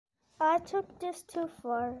I took this too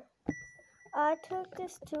far. I took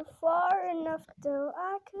this too far enough though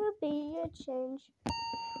I could be a change.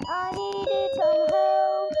 I needed some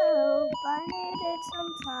help. I needed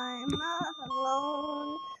some time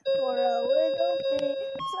alone for a little bit.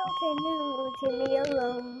 So can you keep me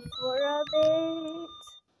alone for a bit?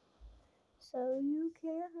 So you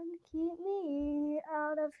can keep me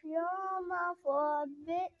out of your mouth for a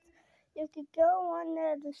bit. You could go on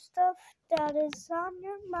to the stuff that is on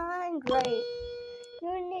your mind, great.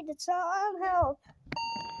 You needed some help.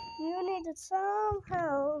 You needed some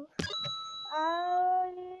help.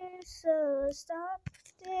 I so stopped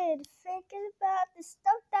thinking about the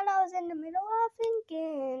stuff that I was in the middle of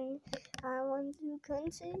thinking. I want to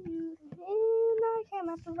continue, and I came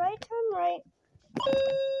at the right time, right?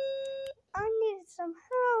 I needed some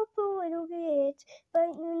help a little bit,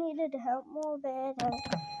 but you needed help more better.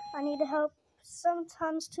 I needed help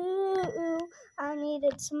sometimes too. I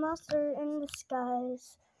needed some monster in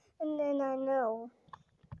disguise, and then I know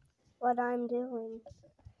what I'm doing.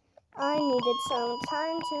 I needed some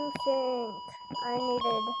time to think. I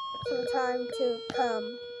needed some time to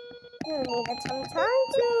come. You needed some time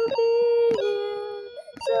to be here,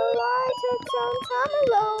 so I took some time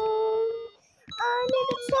alone. I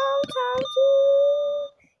needed some time to.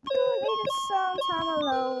 You needed some time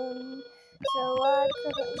alone, so I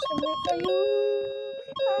put an instrument for you.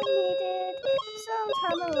 I needed some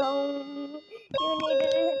time alone. You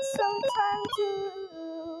needed some time too.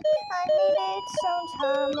 I needed some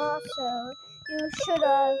time also. You should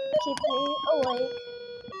have kept me awake.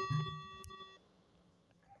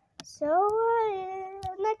 So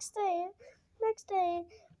next day,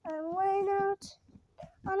 I went out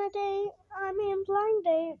on a date. I mean blind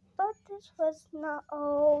date, but this was not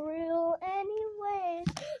all real anyways.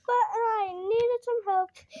 But I needed some help.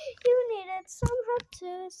 You needed some help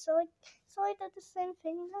too. So I did the same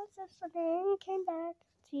thing as yesterday and came back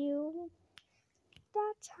to you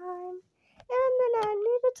that time. And then I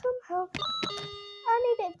needed some help. I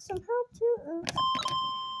needed some help too.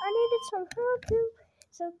 I needed some help too.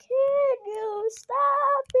 So can you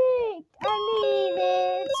stop it? I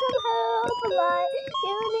needed some help a lot.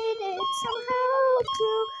 You needed some help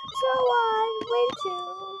too. So I went to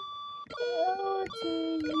you.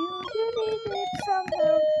 You needed some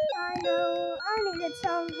help. I know. I needed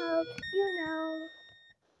some help. You know.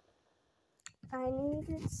 I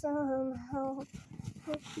needed some help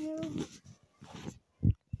with you.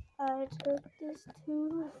 I took this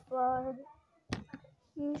too far.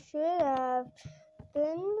 You should have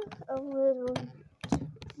been a little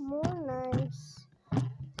more nice.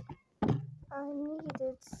 I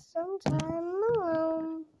needed some time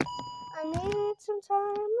alone. I needed some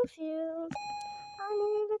time with you. I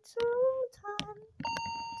needed some time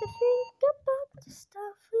to think about the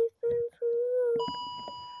stuff we've been through.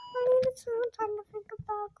 I needed some time to think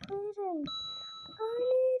about quitting.